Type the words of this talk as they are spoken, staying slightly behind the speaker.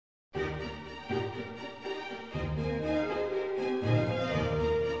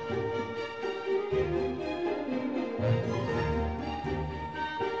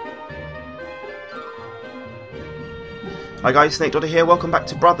Hi guys, SnakeDoctor here. Welcome back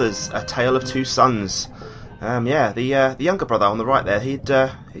to Brothers: A Tale of Two Sons. Yeah, the younger brother on the right there, he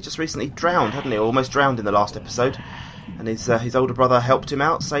just recently drowned, hadn't he? Almost drowned in the last episode, and his older brother helped him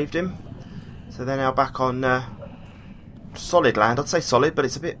out, saved him. So they're now back on solid land. I'd say solid, but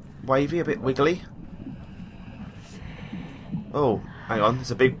it's a bit wavy, a bit wiggly. Oh, hang on, there's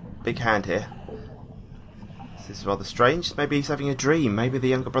a big hand here. This is rather strange. Maybe he's having a dream. Maybe the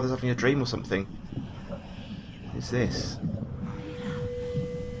younger brother's having a dream or something. Who's this?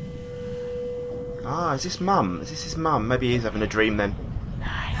 Ah, is this Mum? Is this his Mum? Maybe he's having a dream then.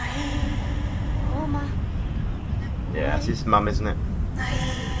 Yeah, it's his Mum, isn't it?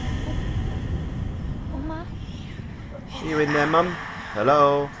 Are you in there, Mum?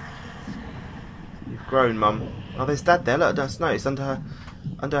 Hello? You've grown, Mum. Oh, there's Dad there. Look, just noticed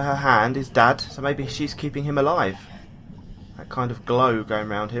under her hand is Dad, so maybe she's keeping him alive. That kind of glow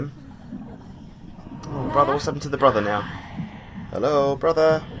going around him. Oh, brother, what's happened to the brother now? Hello,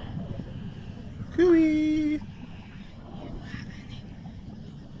 brother. Cooey.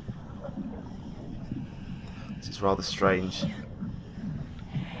 This is rather strange.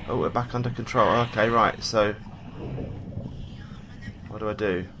 Oh, we're back under control. Okay, right, so what do I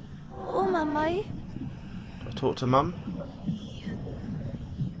do? Do I talk to Mum?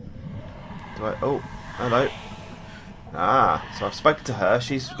 Do I... Oh, hello. Ah, so I've spoken to her.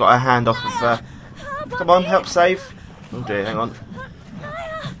 She's got her hand off of... Come on, help save. Oh dear, hang on.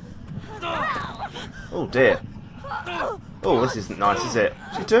 Oh dear. Oh, this isn't nice, is it?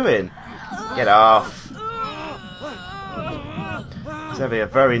 What's she doing? Get off. He's having a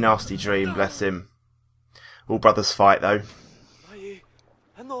very nasty dream, bless him. All brothers fight, though.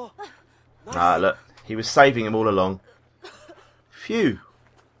 Ah, look. He was saving him all along. Phew.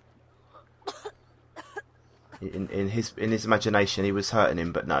 In his imagination, he was hurting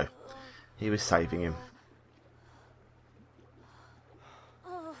him, but no. He was saving him.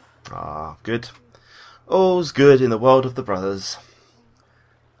 Ah, good. All's good in the world of the brothers.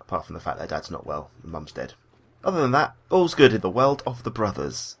 Apart from the fact their dad's not well and Mum's dead. Other than that, all's good in the world of the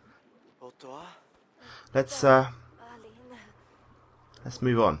brothers. Let's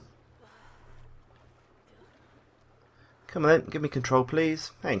move on. Come on then, give me control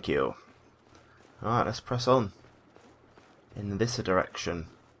please. Thank you. Alright, let's press on. In this direction.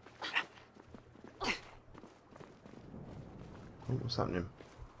 Oh, what's happening?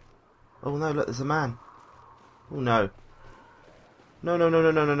 Oh no, look, there's a man. Oh no. No, no, no,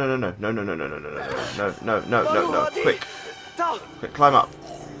 no, no, no, no, no, no, no, no, no, no, no, no, no, no, no, no, no. Quick. Quick, climb up.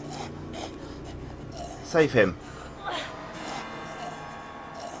 Save him.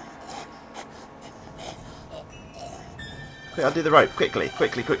 Quick, undo the rope. Quickly,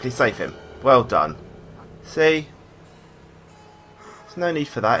 quickly, quickly save him. Well done. See? There's no need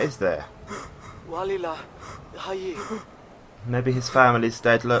for that, is there? Maybe his family's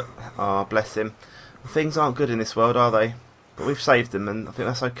dead, look. Ah, oh, bless him. Things aren't good in this world, are they? But we've saved them, and I think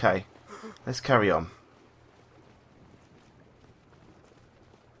that's okay. Let's carry on.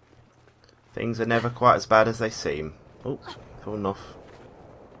 Things are never quite as bad as they seem. Oh, fallen off.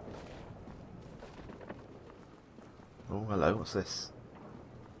 Oh, hello, what's this?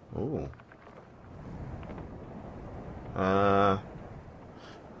 Oh.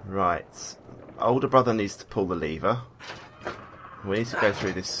 Right. Older brother needs to pull the lever. We need to go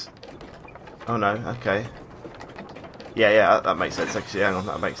through this. Oh no, okay. Yeah, that makes sense. Actually, hang on,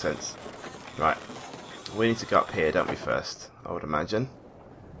 that makes sense. Right. We need to go up here, don't we, first? I would imagine.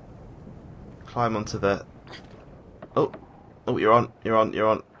 Climb onto the... Oh, you're on.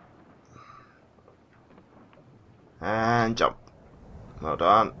 And jump. Well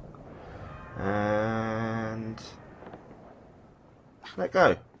done. And... let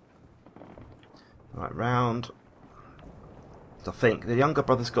go. Right, round. I think the younger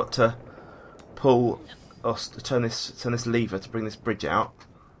brother's got to pull us to turn this lever to bring this bridge out.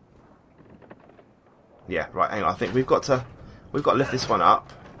 Yeah, right. Hang on. I think we've got to lift this one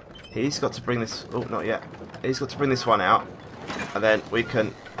up. He's got to bring this. Oh, not yet. He's got to bring this one out, and then we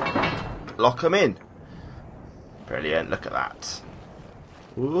can lock him in. Brilliant. Look at that.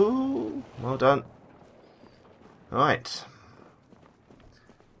 Ooh, well done. All right.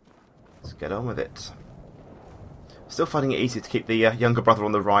 Let's get on with it. Still finding it easy to keep the younger brother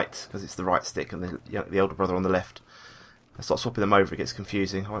on the right, because it's the right stick, and the older brother on the left. I start swapping them over, it gets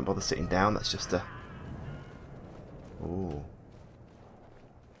confusing. I won't bother sitting down, that's just a... Ooh.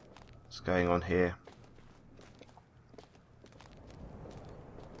 What's going on here?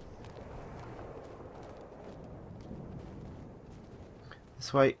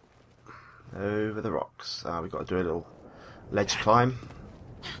 This way. Over the rocks. We've got to do a little ledge climb.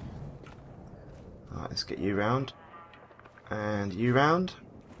 Alright, let's get you round. And you round.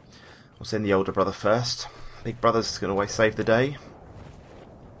 We'll send the older brother first. Big brother's going to always save the day.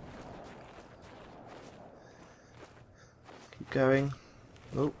 Keep going.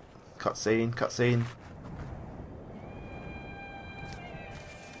 Oh, cutscene, cutscene.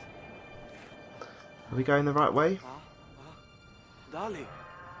 Are we going the right way?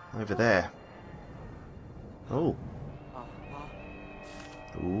 Over there. Oh.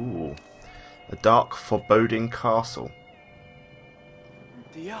 Ooh. A dark, foreboding castle.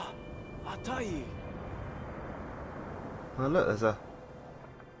 Oh look, there's a...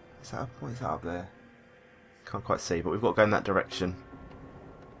 What is that up there? Can't quite see, but we've got to go in that direction.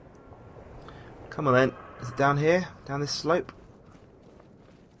 Come on then. Is it down here? Down this slope?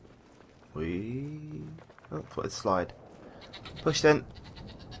 Oh, I thought it'd slide. Push then.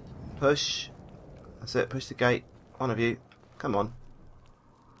 Push. That's it, push the gate. One of you. Come on.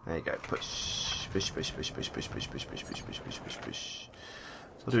 There you go. Push. Push, push, push, push, push, push, push, push, push, push, push, push, push.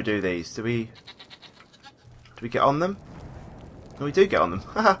 So what do we do these? Do we get on them? Oh, we do get on them.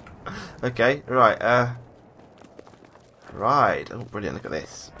 Okay, right, right. Oh, brilliant, look at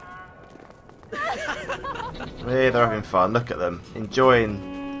this. Really, they're having fun. Look at them. Enjoying.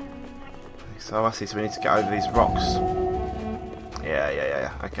 So I see, so we need to get over these rocks.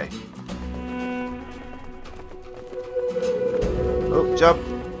 Yeah. Okay. Oh, jump.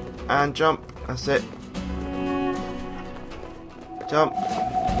 And jump. That's it. Jump.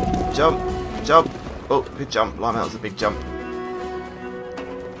 Jump. Jump. Oh, good jump. Lime, that was a big jump.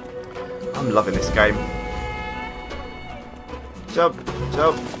 I'm loving this game. Jump.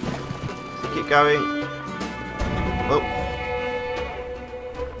 Jump. Keep going. Oh.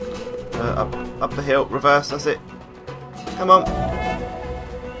 Up the hill. Reverse. That's it. Come on.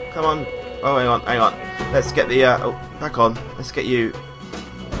 Come on. Oh, hang on. Let's get the... oh, back on. Let's get you...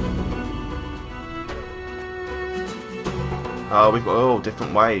 Oh, we've got all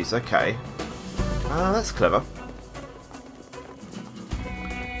different ways. Okay. Ah, that's clever.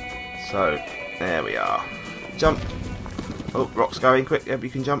 So, there we are. Jump. Oh, rock's going. Quick. Yep, you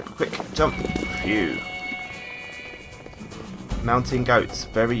can jump. Quick. Jump. Phew. Mountain goats.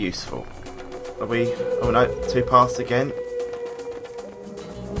 Very useful. Are we... Oh, no. 2 paths again.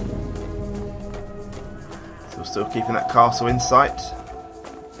 So we're still keeping that castle in sight.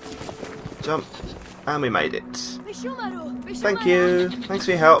 Jump. And we made it. Thank you. Thanks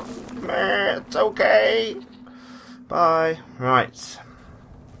for your help. It's okay. Bye. Right.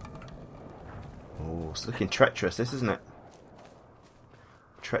 Oh, it's looking treacherous, this, isn't it?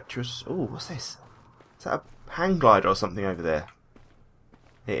 Treacherous. Oh, what's this? Is that a hang glider or something over there?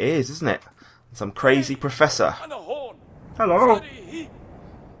 It is, isn't it? Some crazy professor. Hello.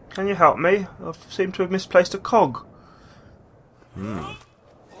 Can you help me? I seem to have misplaced a cog. Oh,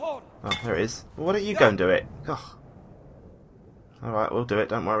 there it is. Well, why don't you go and do it? Oh. Alright, we'll do it,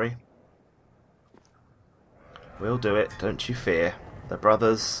 don't worry. We'll do it, don't you fear. The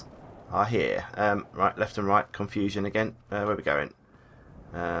brothers are here. Right, left and right, confusion again. Where are we going?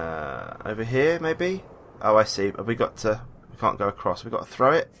 Over here, maybe? Oh, I see. Have we got to... We can't go across. We've got to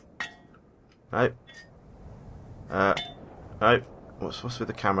throw it? No. No. What's with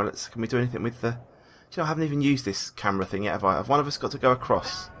the camera? Can we do anything with the... Do you know, I haven't even used this camera thing yet, have I? Have one of us got to go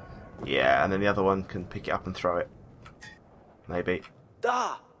across? Yeah, and then the other one can pick it up and throw it. Maybe.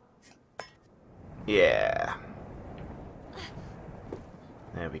 Da. Yeah.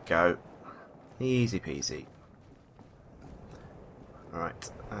 There we go. Easy peasy.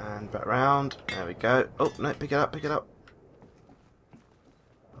 Right, and back round. There we go. Oh, no, pick it up, pick it up.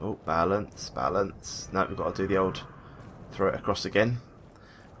 Oh, balance, balance. No, we've got to do the old throw it across again.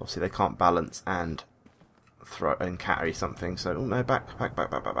 Obviously they can't balance and throw and carry something, so oh no, back.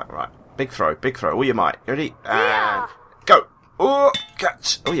 Right. Big throw. All you might. Ready? And go! Oh,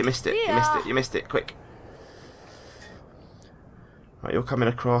 catch! Oh, you missed it. You missed it. Quick. Right, you're coming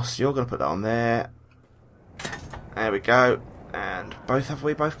across. You're going to put that on there. There we go. And have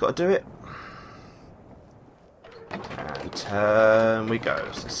we both got to do it? And turn we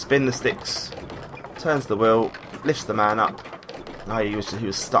go. So spin the sticks. Turns the wheel. Lifts the man up. Oh, he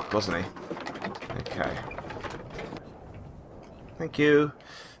was stuck, wasn't he? Okay. Thank you.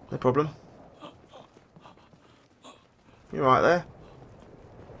 No problem. You alright there?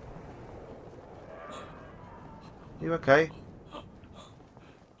 You okay?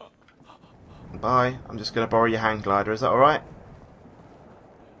 Bye. I'm just going to borrow your hang glider. Is that alright?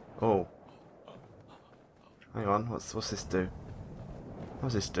 Oh. Hang on. What's this do? What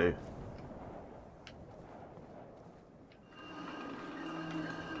does this do?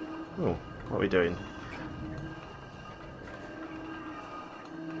 Oh. What are we doing?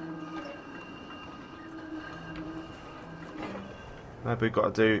 Maybe we've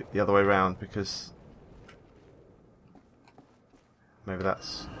got to do the other way round because maybe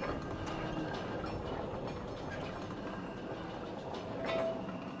that's...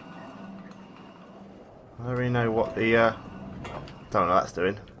 I don't really know what the... don't know what that's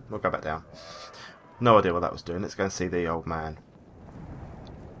doing. We'll go back down. No idea what that was doing. Let's go and see the old man.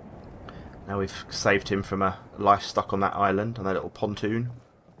 Now we've saved him from a life stuck on that island, on that little pontoon.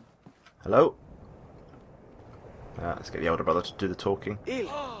 Hello? Let's get the older brother to do the talking.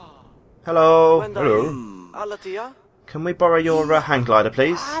 Hello! Hello! Can we borrow your hang glider,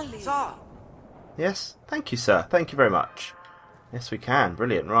 please? Yes? Thank you, sir. Thank you very much. Yes, we can.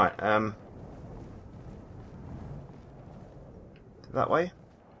 Brilliant. Right. That way?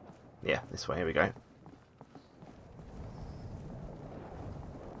 Yeah, this way. Here we go.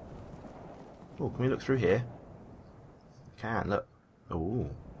 Oh, can we look through here? We can, look. Ooh.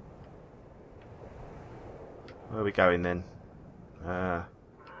 Where are we going then? We're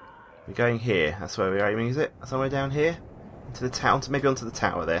going here. That's where we're aiming, is it? Somewhere down here? Into the town? Maybe onto the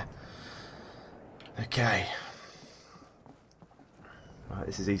tower there. Okay. Right,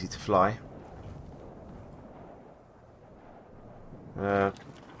 this is easy to fly.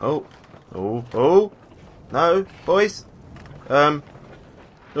 Oh, no, boys. Oh,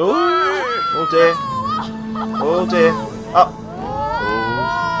 oh dear. Oh dear. Up.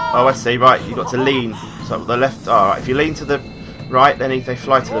 Oh, I see. Right, you've got to lean. So the left. All right. If you lean to the right, then they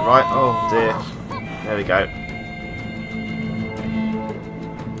fly to the right. Oh dear. There we go.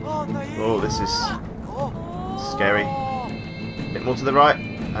 Oh, this is scary. A bit more to the right.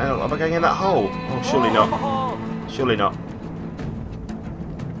 Am I going in that hole? Oh, surely not. Surely not.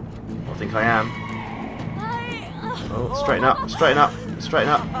 I think I am. Oh, straighten up, straighten up, straighten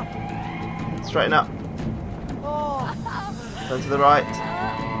up, straighten up. Turn to the right.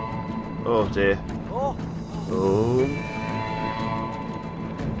 Oh dear. Oh.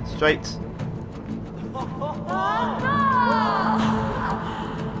 Straight.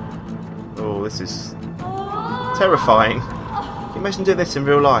 Oh, this is terrifying. Can you imagine doing this in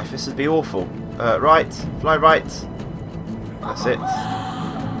real life? This would be awful. Right, fly right. That's it.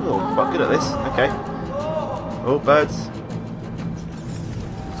 Oh, quite good at this. Okay. Oh, birds.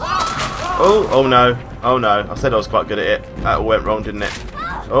 Oh, oh no. Oh no. I said I was quite good at it. That all went wrong, didn't it?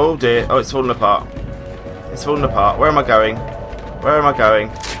 Oh dear. Oh, it's falling apart. It's falling apart. Where am I going? Where am I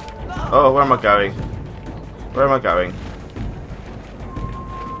going? Oh, where am I going? Where am I going?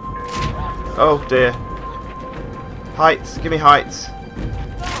 Oh dear. Heights. Give me heights.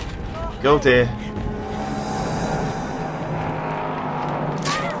 Oh dear.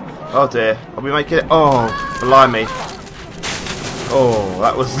 Oh dear. Are we making it? Oh, blimey. Oh,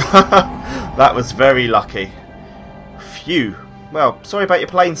 that was that was very lucky. Phew. Well, sorry about your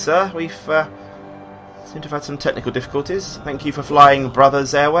plane, sir. We've seem to have had some technical difficulties. Thank you for flying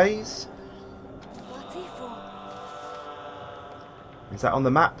Brothers Airways. Is that on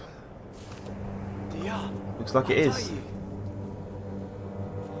the map? Looks like it is.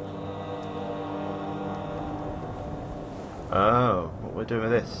 Oh, what we're doing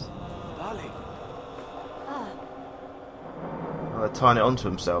with this? Oh, they're tying it onto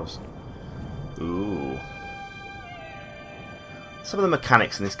themselves. Ooh. Some of the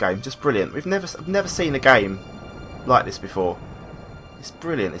mechanics in this game, just brilliant. I've never seen a game like this before. It's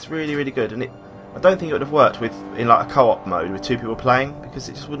brilliant. It's really, really good, and I don't think it would have worked in like a co-op mode with two people playing, because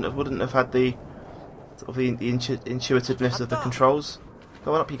it just wouldn't have had the sort of the intuitiveness of the controls.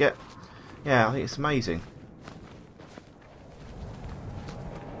 Go on, up you get. Yeah, I think it's amazing.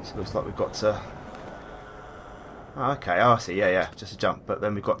 So it looks like we've got to... Oh, okay, oh, I see, yeah, just a jump. But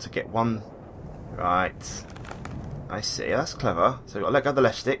then we've got to get one... Right. I see, that's clever. So we've got to let go of the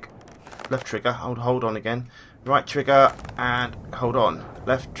left stick. Left trigger, hold on again. Right trigger, and hold on.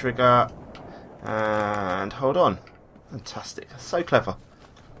 Left trigger, and hold on. Fantastic, that's so clever.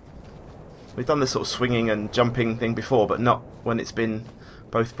 We've done this sort of swinging and jumping thing before, but not when it's been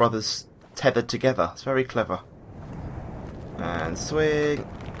both brothers tethered together. It's very clever. And swing.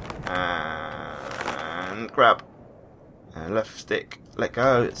 And grab. And left stick. Let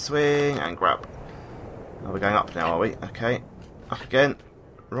go. Swing and grab. Oh, we're going up now, are we? Okay. Up again.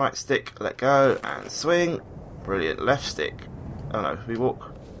 Right stick. Let go. And swing. Brilliant. Left stick. Oh no, we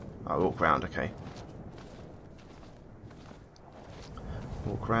walk. Oh, walk round. Okay.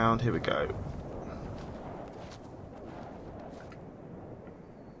 Walk round. Here we go.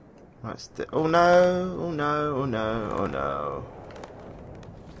 Right stick. Oh no. Oh no. Oh no. Oh no.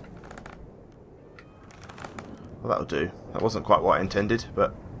 Well, that'll do. That wasn't quite what I intended,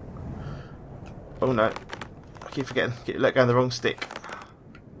 but... Oh no. I keep forgetting. Let go of the wrong stick.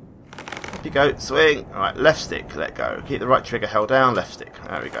 Up you go. Swing. Alright, left stick. Let go. Keep the right trigger held down. Left stick.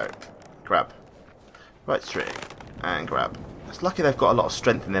 There we go. Grab. Right trigger. And grab. It's lucky they've got a lot of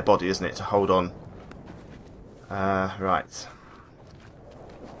strength in their body, isn't it, to hold on. Right.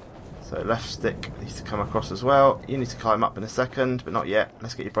 So left stick needs to come across as well. You need to climb up in a second, but not yet.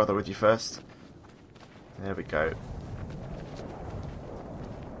 Let's get your brother with you first. There we go.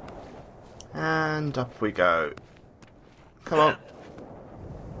 And up we go. Come on.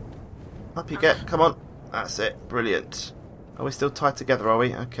 Up you get. Come on. That's it. Brilliant. Are we still tied together, are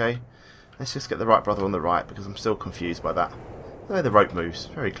we? Okay. Let's just get the right brother on the right, because I'm still confused by that. The way the rope moves.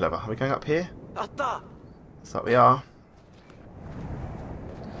 Very clever. Are we going up here? Looks like we are.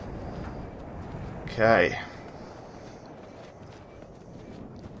 Okay.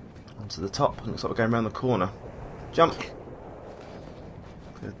 Onto the top. Looks like we're going around the corner. Jump.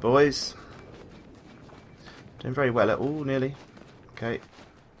 Good boys. Doing very well. Oh, nearly. Okay.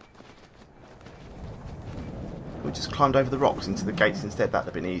 We just climbed over the rocks into the gates instead. That'd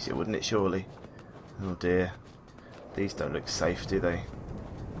have been easier, wouldn't it? Surely. Oh dear. These don't look safe, do they?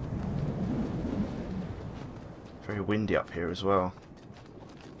 Very windy up here as well.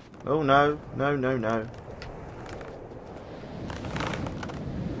 Oh no, no, no, no.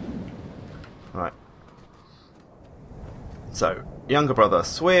 Right. So, younger brother,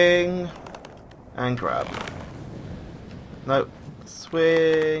 swing and grab. No,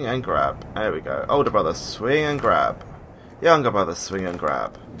 swing and grab. There we go. Older brother, swing and grab. Younger brother, swing and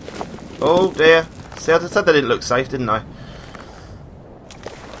grab. Oh dear. See, I just said they didn't look safe, didn't I?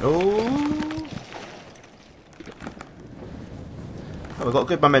 Oh. Oh, we've got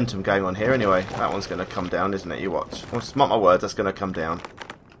good momentum going on here anyway. That one's going to come down, isn't it? You watch. Well, mark my words, that's going to come down.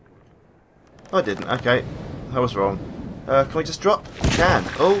 Oh, I didn't. Okay. I was wrong. Can we just drop? We can.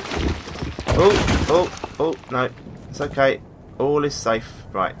 Oh. Oh. Oh. Oh. No. It's okay. All is safe.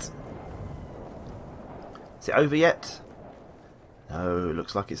 Right. Is it over yet? No,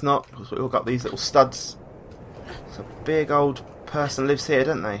 looks like it's not. Because we've all got these little studs. It's a big old person lives here,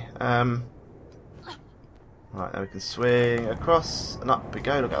 don't they? Right, now we can swing across and up we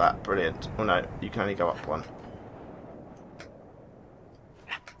go. Look at that, brilliant. Oh no, you can only go up one.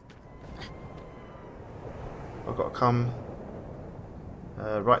 I've got to come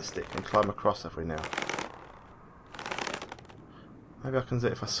right stick and climb across, have we now? Maybe I can do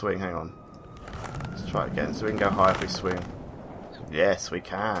it if I swing, hang on. Let's try it again so we can go high if we swing. Yes, we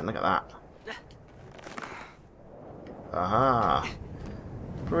can, look at that. Aha!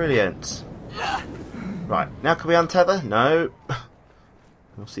 Brilliant. Right, now can we untether? No.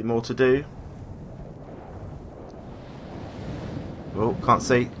 We'll see more to do. Oh, can't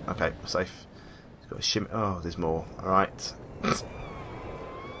see. Okay, we're safe. It's got a shimmy. Oh, there's more. Alright.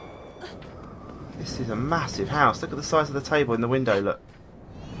 This is a massive house. Look at the size of the table in the window, look.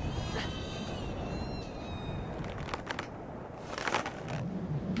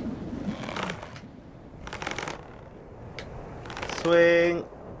 Swing.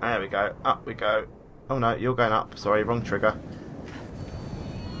 There we go. Up we go. Oh no, you're going up. Sorry, wrong trigger.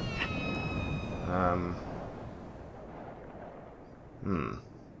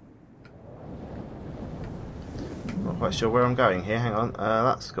 Not quite sure where I'm going here. Hang on.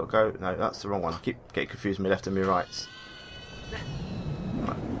 That's got to go. No, that's the wrong one. I keep getting confused with my left and my rights.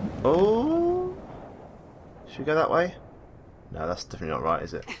 Right. Oh. Should we go that way? No, that's definitely not right,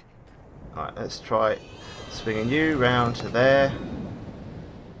 is it? Alright, let's try swinging you round to there.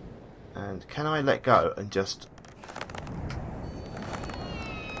 And can I let go and just...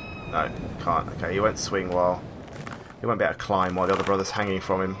 No, can't. Okay, you won't swing while... You won't be able to climb while the other brother's hanging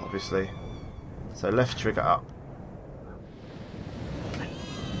from him, obviously. So left trigger up.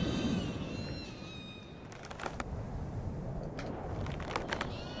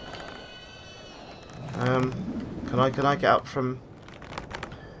 Can I get up from...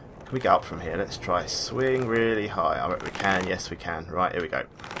 Can we get up from here? Let's try swing really high. I bet we can. Yes, we can. Right, here we go.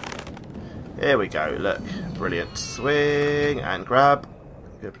 Here we go. Look, brilliant. Swing and grab.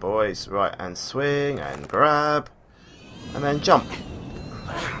 Good boys. Right, and swing and grab, and then jump.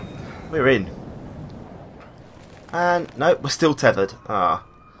 We're in. And no, we're still tethered. Ah.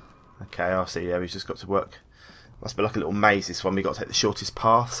 Okay, I see. Yeah, we've just got to work. Must be like a little maze. This one. We got to take the shortest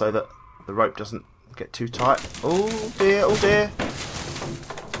path so that the rope doesn't get too tight. Oh dear. Oh dear.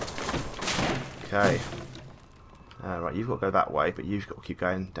 Okay. Right, you've got to go that way, but you've got to keep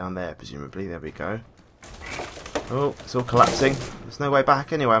going down there, presumably. There we go. Oh, it's all collapsing. There's no way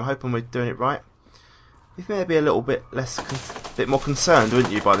back anyway. I'm hoping we're doing it right. You think they'd be a little bit bit more concerned,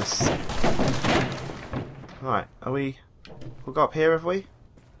 wouldn't you, by this? Right, are we... We'll go up here, have we?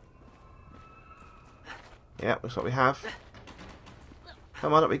 Yeah, looks like we have.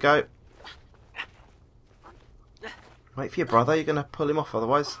 Come on, up we go. Wait for your brother. You're going to pull him off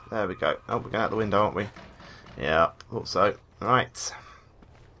otherwise. There we go. Oh, we're going out the window, aren't we? Yeah, thought so. Right.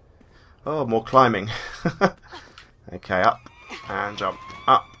 Oh, more climbing. Okay, up and jump.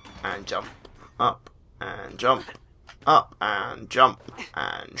 Up and jump. Up and jump. Up and jump.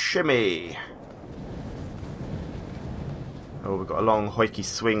 And shimmy. Oh, we've got a long hoiky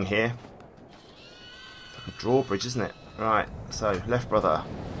swing here. It's like a drawbridge, isn't it? Right, so left brother.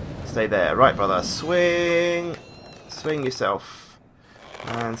 Stay there. Right brother. Swing. Swing yourself.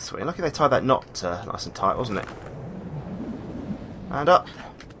 And swing. Lucky they tied that knot nice and tight, wasn't it? And up.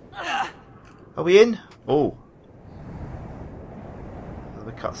 Are we in? Oh.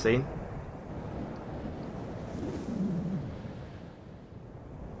 Another cutscene.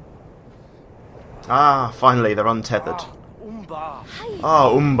 Ah, finally they're untethered.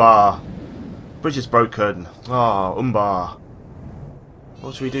 Oh, Umbar. Bridge is broken. Oh, Umbar.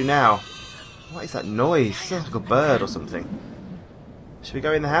 What should we do now? What is that noise? It sounds like a bird or something. Should we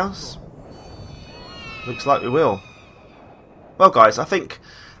go in the house? Looks like we will. Well guys, I think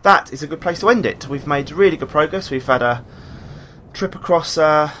that is a good place to end it. We've made really good progress. We've had a trip across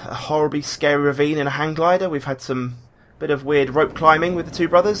a horribly scary ravine in a hang glider. We've had some bit of weird rope climbing with the two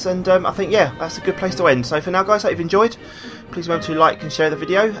brothers, and I think, yeah, that's a good place to end. So for now guys, I hope you've enjoyed. Please remember to like and share the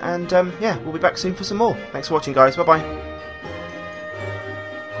video, and yeah, we'll be back soon for some more. Thanks for watching guys, bye bye.